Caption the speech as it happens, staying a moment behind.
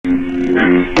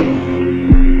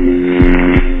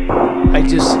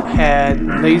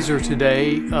laser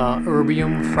today,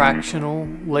 erbium fractional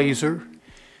laser,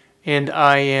 and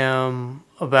I am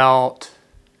about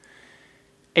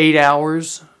 8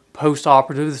 hours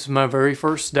post-operative. This is my very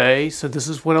first day, so this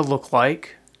is what I look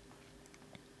like.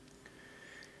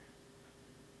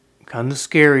 Kind of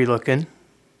scary looking.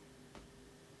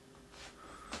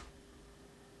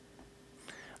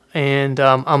 And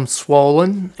I'm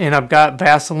swollen, and I've got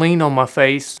Vaseline on my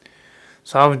face.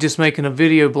 So I was just making a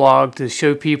video blog to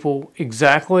show people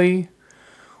exactly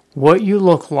what you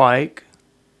look like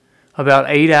about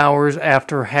 8 hours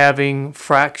after having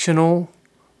fractional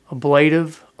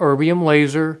ablative erbium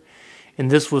laser.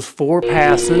 And this was 4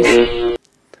 passes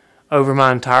over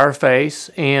my entire face,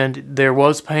 and there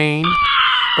was pain,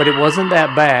 but it wasn't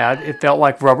that bad. It felt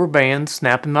like rubber bands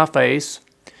snapping my face,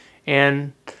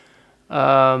 and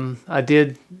I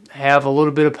did have a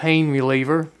little bit of pain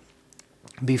reliever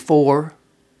before.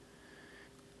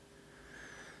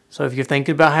 So if you're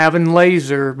thinking about having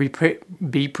laser, be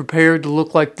prepared to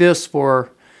look like this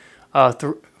for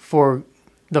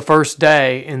the first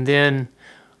day, and then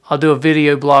I'll do a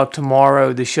video blog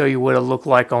tomorrow to show you what it'll look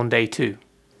like on day 2.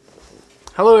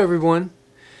 Hello everyone.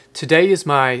 Today is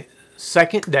my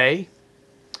second day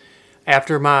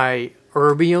after my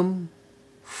erbium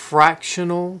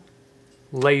fractional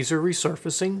laser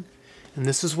resurfacing, and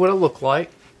this is what it looked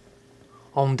like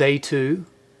on day 2.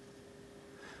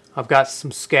 I've got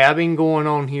some scabbing going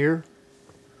on here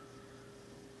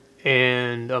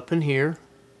and up in here.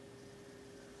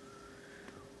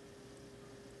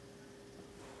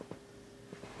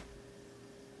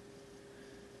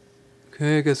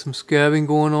 Okay, I got some scabbing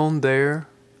going on there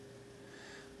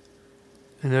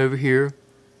and over here.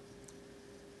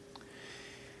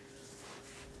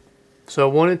 So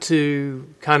I wanted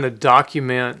to kind of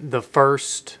document the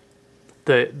first,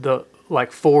 the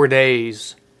like 4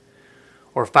 days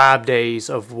or 5 days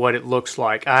of what it looks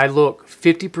like. I look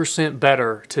 50%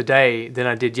 better today than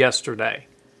I did yesterday.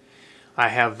 I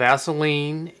have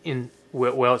Vaseline in,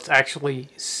 well, it's actually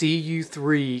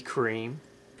CU3 cream.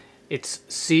 It's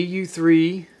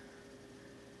CU3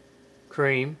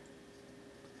 cream,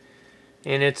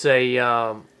 and it's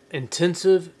a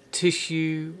intensive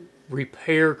tissue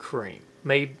repair cream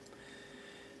made,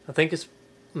 I think it's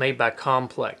made by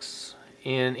Complex.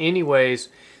 And anyways,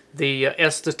 the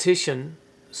esthetician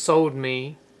sold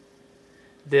me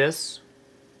this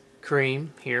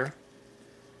cream here.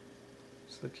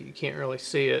 So you can't really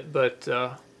see it, but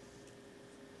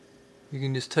you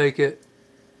can just take it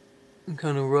and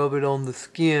kind of rub it on the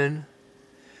skin,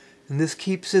 and this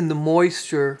keeps in the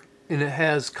moisture, and it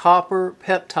has copper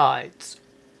peptides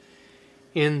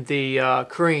in the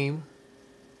cream,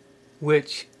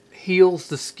 which heals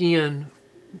the skin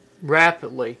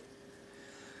rapidly.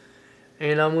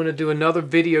 And I'm going to do another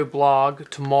video blog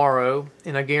tomorrow,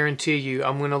 and I guarantee you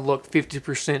I'm going to look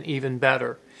 50% even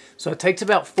better. So it takes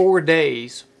about 4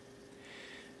 days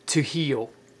to heal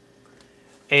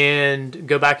and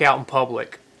go back out in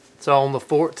public. So on the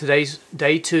today's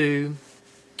day 2,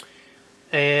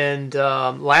 and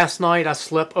last night I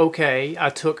slept okay. I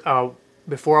took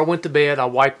before I went to bed, I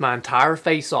wiped my entire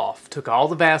face off, took all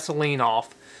the Vaseline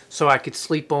off so I could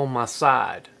sleep on my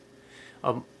side.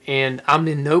 And I'm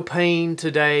in no pain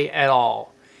today at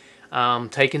all. I'm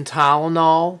taking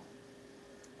Tylenol,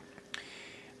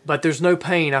 but there's no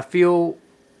pain. I feel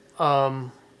my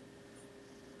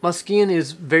skin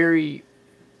is very,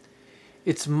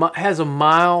 has a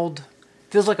mild,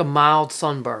 feels like a mild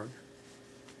sunburn.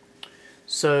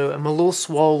 So I'm a little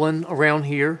swollen around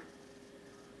here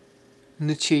in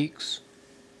the cheeks.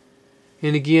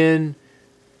 And again,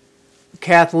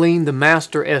 Kathleen, the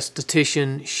master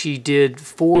esthetician, she did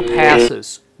 4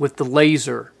 passes with the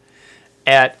laser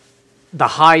at the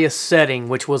highest setting,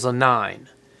 which was a 9.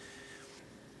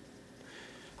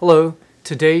 Hello,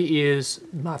 today is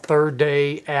my 3rd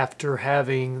day after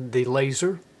having the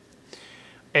laser,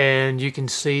 and you can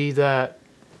see that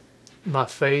my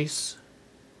face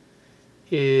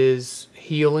is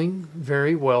healing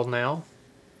very well now,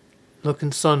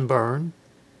 looking sunburned,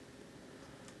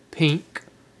 pink,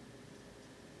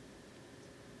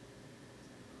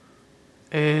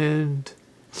 and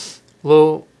a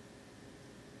little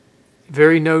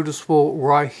very noticeable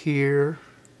right here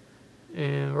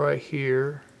and right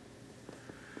here,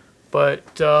 but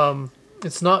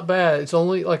it's not bad. It's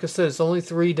only, like I said, it's only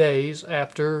 3 days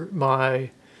after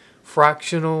my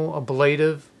fractional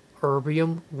ablative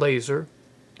erbium laser,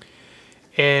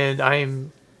 and I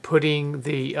am putting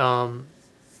the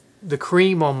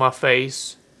cream on my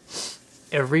face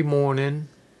every morning,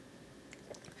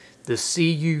 the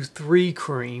CU3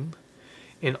 cream,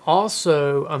 and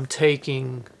also I'm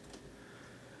taking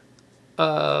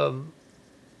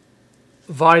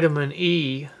vitamin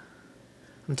E.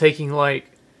 I'm taking like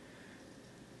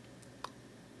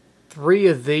 3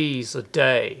 of these a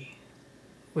day,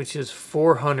 which is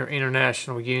 400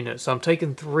 international units. So I'm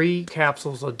taking 3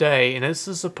 capsules a day, and this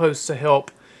is supposed to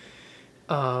help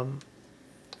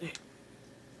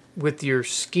with your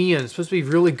skin. It's supposed to be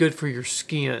really good for your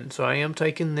skin. So I am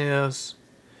taking this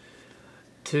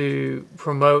to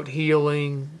promote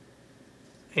healing,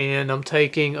 and I'm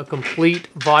taking a complete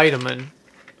vitamin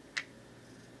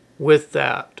with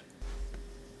that.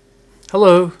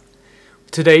 Hello.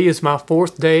 Today is my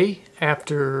 4th day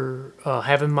after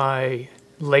having my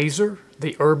laser,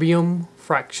 the erbium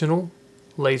fractional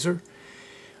laser,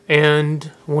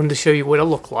 and I wanted to show you what I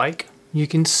look like. You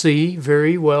can see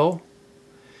very well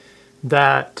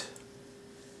that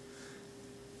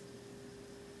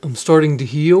I'm starting to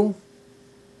heal.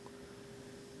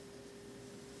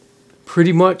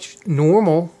 Pretty much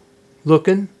normal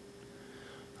looking.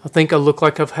 I think I look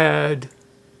like I've had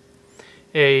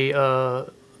a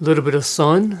little bit of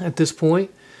sun at this point.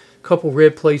 A couple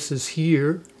red places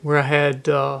here where I had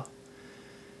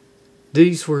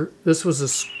this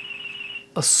was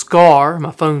a scar.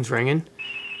 My phone's ringing.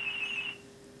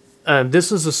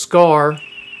 This is a scar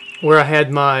where I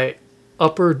had my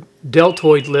upper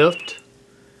deltoid lift,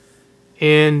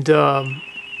 and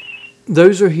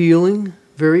those are healing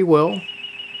very well.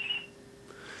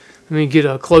 Let me get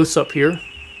a close-up here.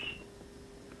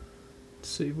 Let's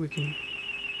see if we can...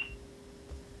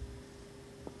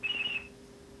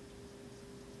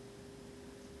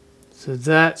 So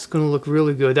that's going to look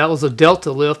really good. That was a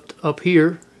delta lift up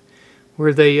here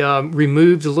where they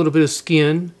removed a little bit of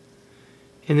skin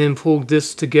and then pulled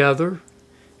this together.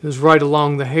 It was right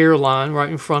along the hairline, right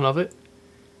in front of it.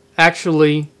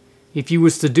 Actually, if you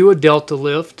was to do a delta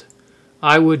lift,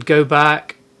 I would go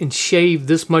back and shave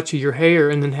this much of your hair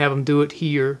and then have them do it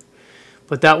here.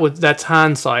 But that's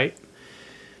hindsight.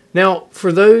 Now,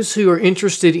 for those who are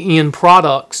interested in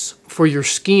products for your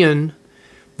skin,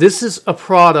 this is a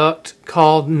product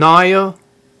called Nia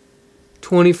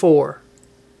 24.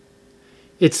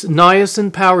 It's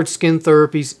niacin powered skin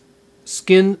therapies,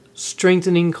 skin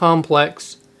strengthening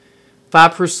complex,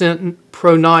 5%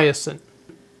 pro-niacin.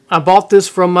 I bought this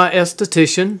from my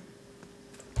esthetician,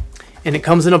 and it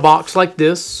comes in a box like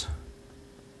this.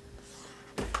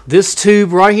 This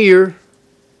tube right here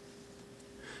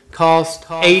cost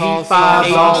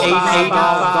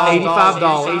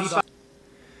 $85.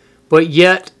 But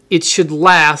yet it should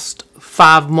last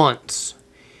 5 months.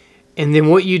 And then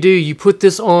what you do, you put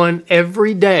this on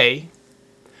every day,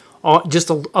 just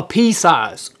a pea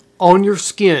size on your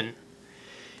skin,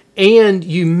 and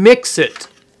you mix it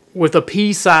with a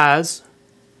pea size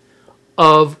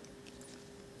of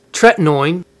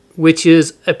tretinoin, which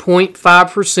is a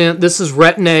 0.5%. This is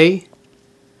retin-A.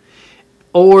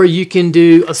 Or you can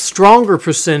do a stronger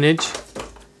percentage,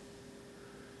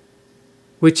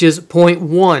 which is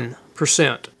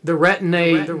 0.1%. The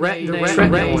retin-A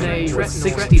tretinoin was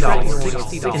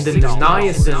 $60, and then the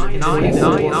niacin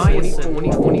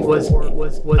was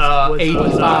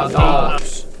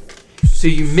 $85. So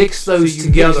you mix those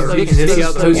together, and this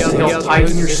is supposed to help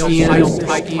tighten your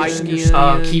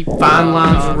skin, keep fine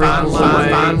lines and wrinkles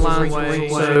away.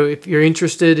 So if you're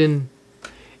interested in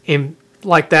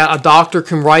like that, a doctor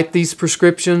can write these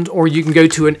prescriptions, or you can go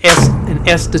to an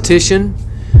esthetician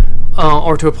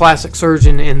or to a plastic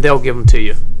surgeon, and they'll give them to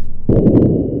you.